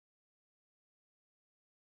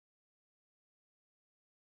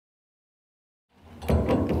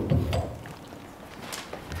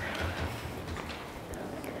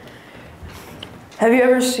Have you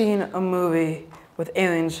ever seen a movie with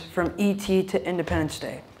aliens from E.T. to Independence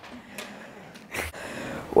Day?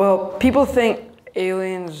 Well, people think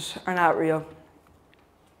aliens are not real,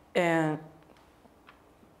 and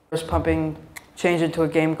was pumping changed into a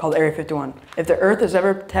game called Area 51. If the Earth is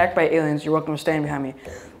ever attacked by aliens, you're welcome to stand behind me.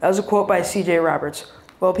 That was a quote by C.J. Roberts.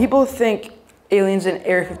 Well, people think aliens in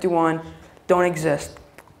Area 51 don't exist.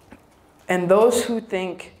 And those who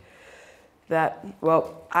think that,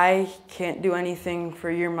 well, I can't do anything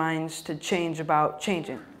for your minds to change about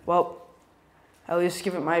changing. Well, at least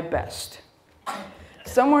give it my best.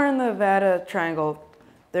 Somewhere in the Nevada Triangle,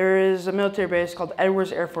 there is a military base called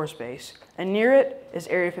Edwards Air Force Base, and near it is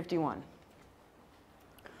Area 51.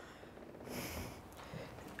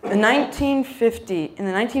 In the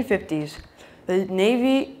 1950s,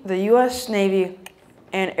 the U.S. Navy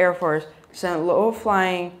and Air Force sent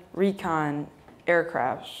low-flying recon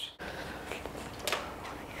aircrafts.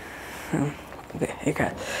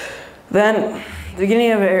 Okay. Then, the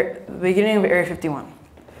beginning of Area 51.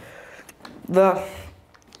 The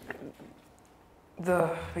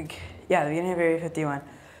beginning of Area 51.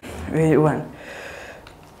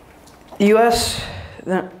 The U.S.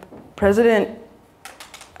 President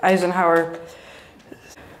Eisenhower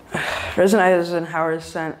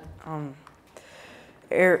sent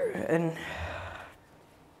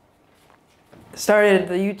started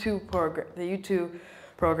the U-2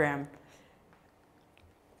 program,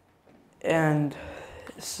 and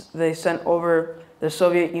they sent over the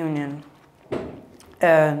Soviet Union.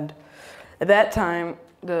 And at that time,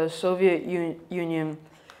 the Soviet Union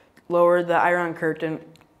lowered the Iron Curtain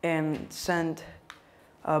and sent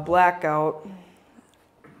a blackout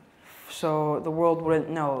so the world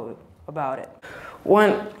wouldn't know about it.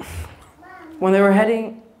 When they were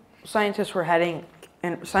heading, scientists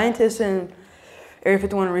and Area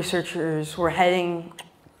 51 researchers were heading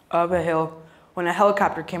up a hill when a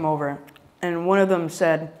helicopter came over, and one of them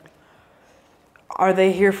said, "Are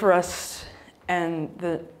they here for us?" And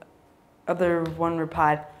the other one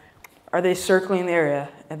replied, "Are they circling the area?"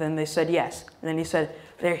 And then they said yes. And then he said,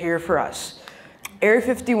 "They're here for us." Area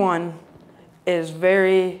 51 is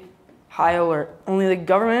very high alert. Only the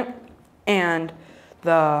government and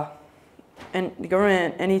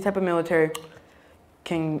any type of military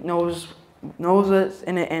knows it's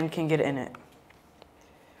in it and can get in it.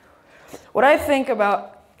 What I think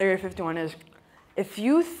about Area 51 is, if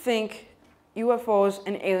you think UFOs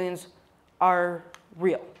and aliens are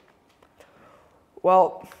real,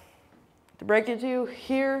 well, to break it to you,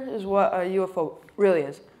 here is what a UFO really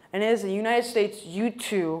is. And it is a United States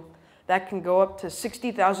U-2 that can go up to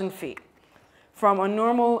 60,000 feet. From a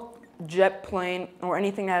normal jet plane or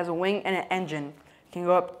anything that has a wing and an engine, it can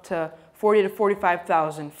go up to 40 to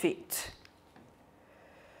 45,000 feet.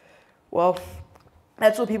 Well,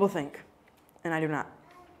 that's what people think, and I do not.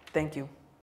 Thank you.